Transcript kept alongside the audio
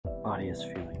body is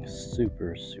feeling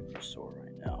super sore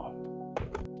right now.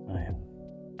 I am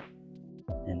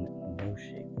in no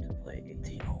shape to play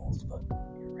 18 holes, but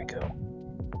here we go.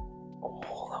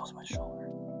 Oh, that was my shoulder.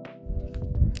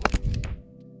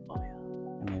 Oh yeah.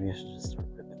 And maybe I should just start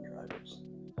ripping drivers.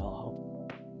 That'll help.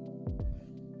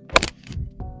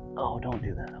 Oh, don't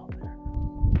do that out there.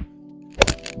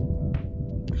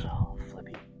 Oh,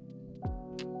 flippy.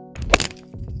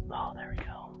 Oh, there we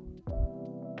go.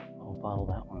 I'll bottle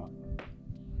that one up.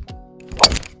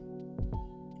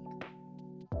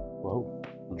 Whoa,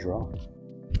 a draw.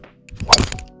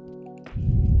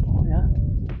 Oh yeah.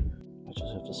 I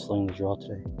just have to sling the draw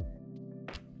today.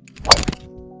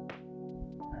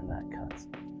 And that cuts.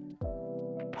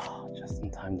 Oh, just in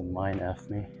time to mine F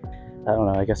me. I don't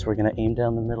know, I guess we're gonna aim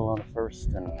down the middle on the first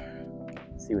and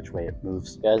see which way it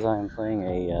moves. Guys, I am playing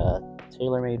a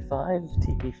TaylorMade 5,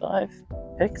 TP5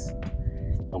 picks.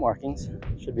 No markings.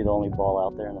 Should be the only ball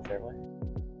out there in the fairway.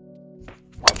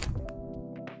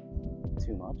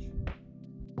 Too much.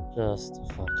 Just a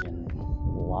fucking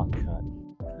block cut.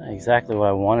 Exactly what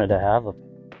I wanted to have, a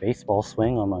baseball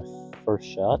swing on my first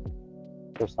shot.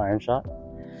 First iron shot.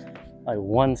 Like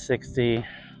 160. I'm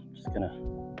just gonna,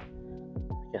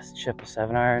 I guess, chip a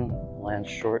 7 iron, lands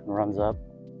short and runs up.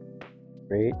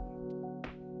 Great.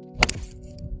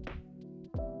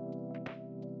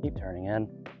 Keep turning in.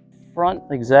 Front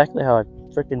exactly how I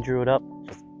freaking drew it up.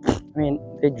 I mean,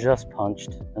 they just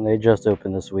punched and they just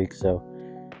opened this week, so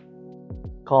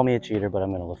call me a cheater, but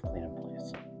I'm gonna lift clean in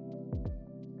place.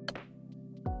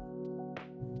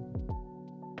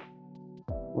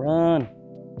 Run.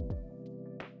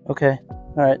 Okay,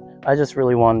 all right. I just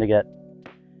really wanted to get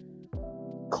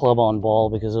club on ball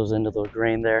because it was into the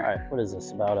grain there. All right, what is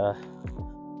this, about a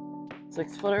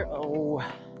 6-footer? Oh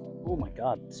my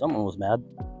God, someone was mad.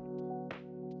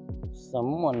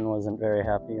 Someone wasn't very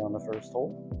happy on the first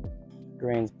hole.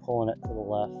 Grain's pulling it to the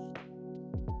left.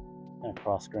 And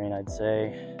cross grain, I'd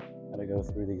say. Gotta go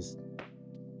through these,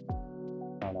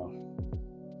 I don't know,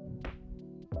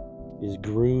 these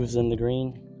grooves in the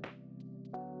green.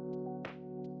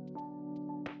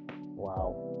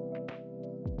 Wow.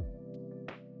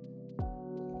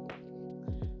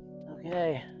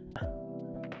 Okay.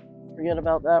 Forget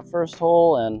about that first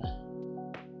hole and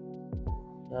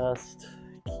just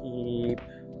keep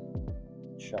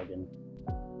chugging.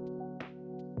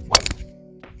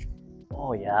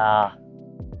 Oh yeah.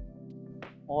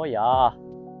 Oh yeah.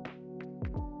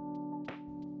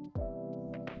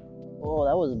 Oh,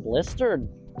 that was blistered.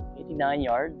 89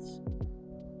 yards.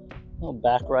 Little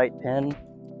back right pin.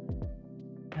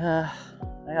 I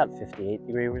got 58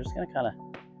 degree. We're just gonna kind of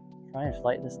try and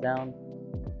flight this down.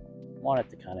 Want it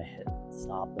to kind of hit,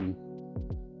 stop, and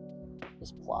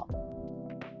just plop.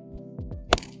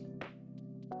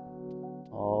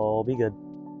 Oh, be good.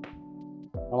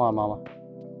 Come on, mama.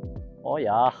 Oh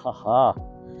yeah, haha.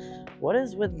 What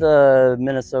is with the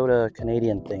Minnesota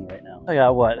Canadian thing right now? I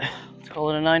got what? Let's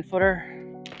call it a 9-footer.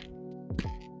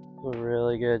 A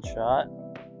really good shot.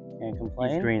 Can't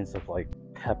complain. These greens look like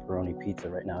pepperoni pizza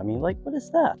right now. I mean, like, what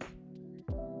is that?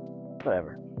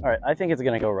 Whatever. All right, I think it's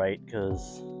gonna go right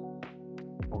because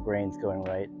the grain's going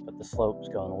right, but the slope's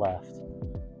going left.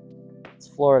 It's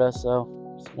Florida, so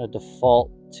I'm just gonna default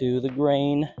to the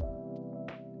grain.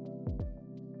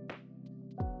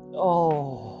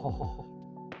 Oh,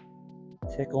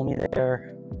 tickle me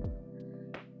there.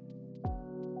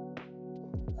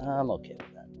 I'm okay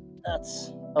with that.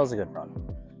 That was a good run.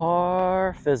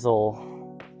 Par fizzle.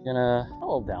 Gonna a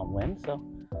little downwind, so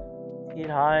tee it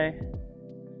high,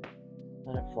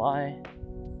 let it fly.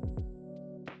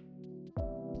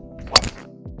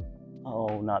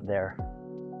 Oh, not there.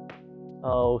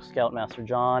 Oh, Scoutmaster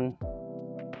John.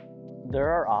 There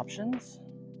are options.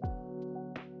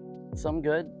 Some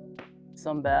good,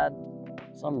 some bad,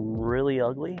 some really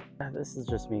ugly. This is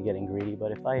just me getting greedy,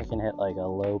 but if I can hit like a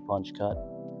low punch cut,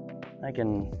 I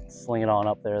can sling it on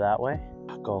up there that way.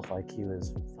 Golf IQ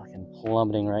is fucking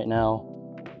plummeting right now.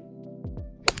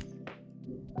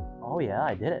 Oh yeah,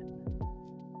 I did it.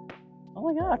 Oh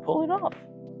my God, I pulled it off.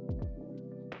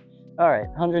 All right,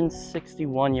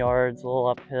 161 yards, a little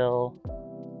uphill.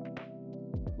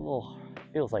 A little,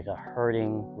 feels like a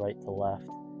hurting right to left.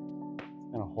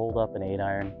 Gonna hold up an 8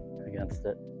 iron against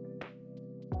it.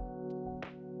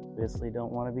 Obviously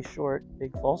don't want to be short.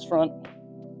 Big false front.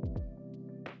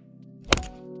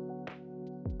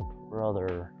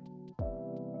 Brother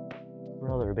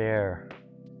bear.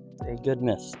 A good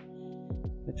miss.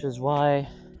 Which is why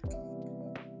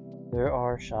there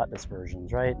are shot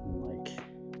dispersions, right? And like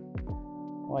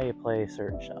why you play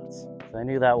certain shots. So I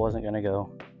knew that wasn't gonna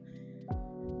go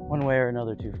one way or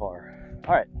another too far.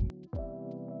 All right.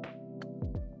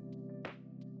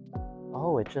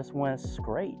 Oh, it just went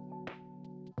straight.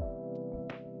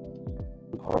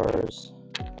 Cars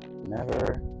never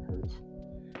hurt.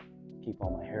 Keep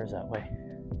all my hairs that way.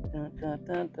 Dun, dun,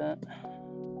 dun, dun.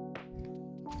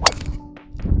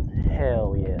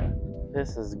 Hell yeah.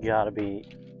 This has got to be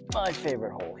my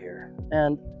favorite hole here.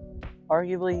 And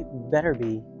arguably better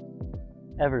be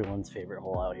everyone's favorite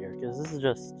hole out here, because this is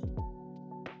just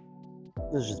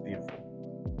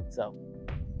beautiful. So,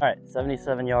 all right,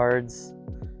 77 yards,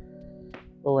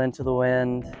 a little into the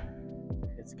wind.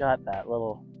 It's got that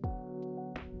little,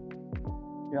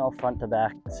 you know, front to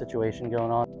back situation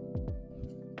going on.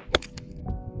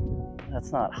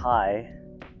 That's not high,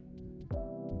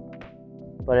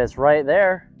 but it's right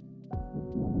there.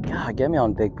 God, get me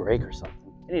on big break or something.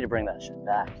 I need to bring that shit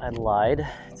back. I lied.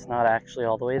 It's not actually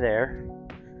all the way there.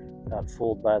 Got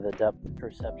fooled by the depth of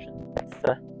perception. It's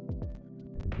the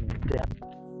depth.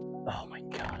 Oh my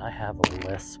God, I have a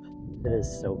lisp. It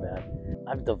is so bad.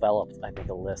 I've developed, I think,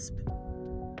 a lisp.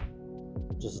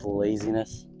 Just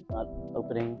laziness, not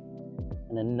opening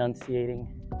and enunciating.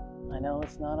 I know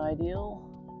it's not ideal,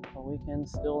 but we can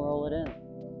still roll it in.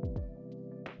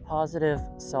 Positive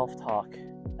self-talk,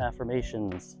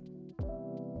 affirmations.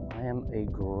 I am a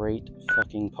great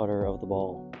fucking putter of the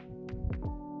ball.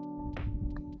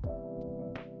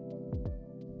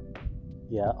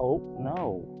 Yeah, oh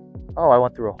no. Oh, I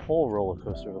went through a whole roller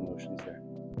coaster of emotions there.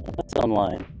 That's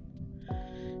online.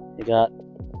 You got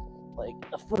like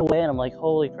a foot away and I'm like,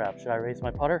 holy crap, should I raise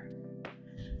my putter?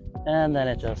 And then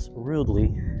it just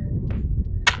rudely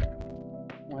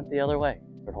went the other way.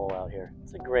 Hole out here.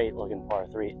 It's a great looking par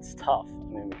 3. It's tough, I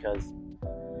mean, because,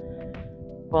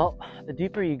 well, the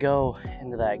deeper you go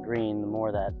into that green, the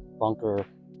more that bunker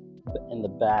in the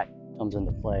back comes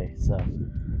into play. So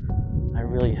I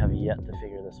really have yet to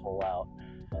figure this hole out.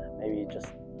 Maybe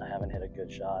just I haven't hit a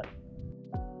good shot.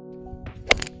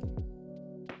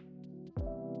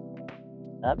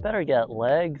 That better get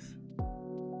legs.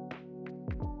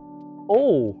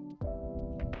 Oh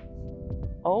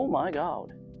my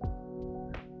God.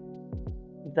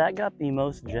 That got the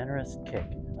most generous kick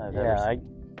I've ever seen.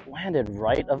 I landed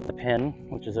right of the pin,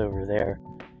 which is over there,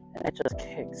 and it just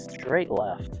kicked straight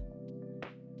left.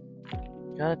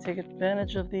 Gotta take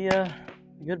advantage of the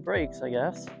good breaks, I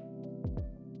guess.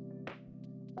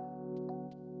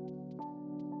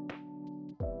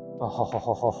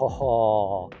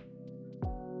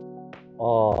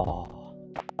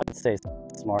 Oh, I'd stay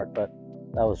smart, but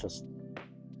that was just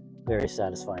very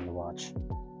satisfying to watch.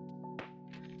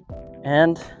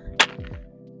 And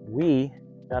we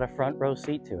got a front row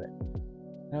seat to it.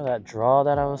 You know that draw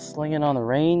that I was slinging on the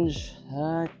range?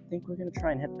 I think we're gonna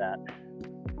try and hit that.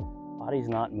 Body's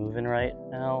not moving right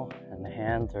now, and the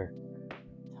hands are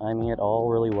timing it all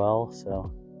really well,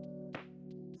 so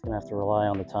it's gonna have to rely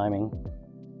on the timing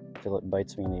until it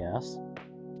bites me in the ass.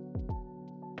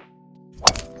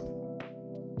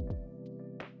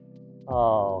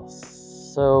 Oh,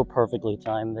 so perfectly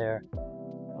timed there.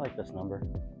 I like this number.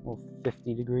 A little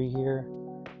 50 degree here.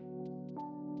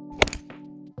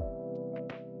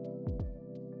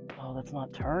 Oh, that's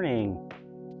not turning.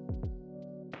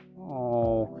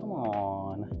 Oh, come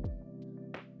on.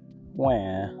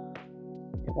 Wah.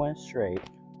 It went straight.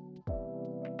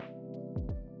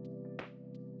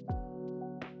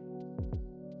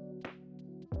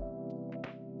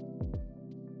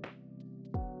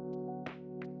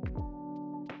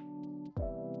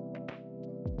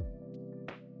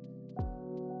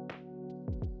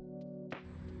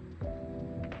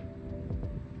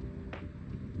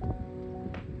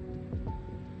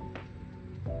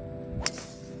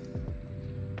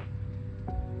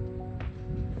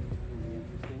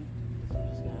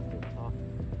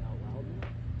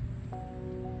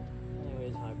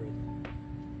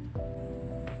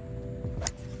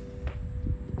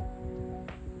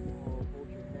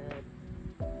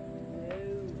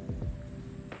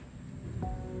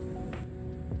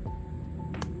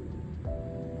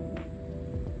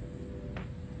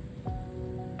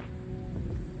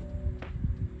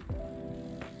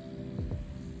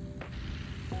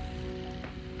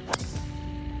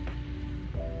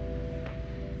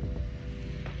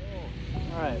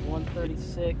 All right,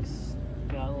 136.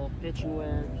 Got a little pitching wedge,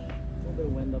 a little bit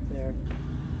of wind up there.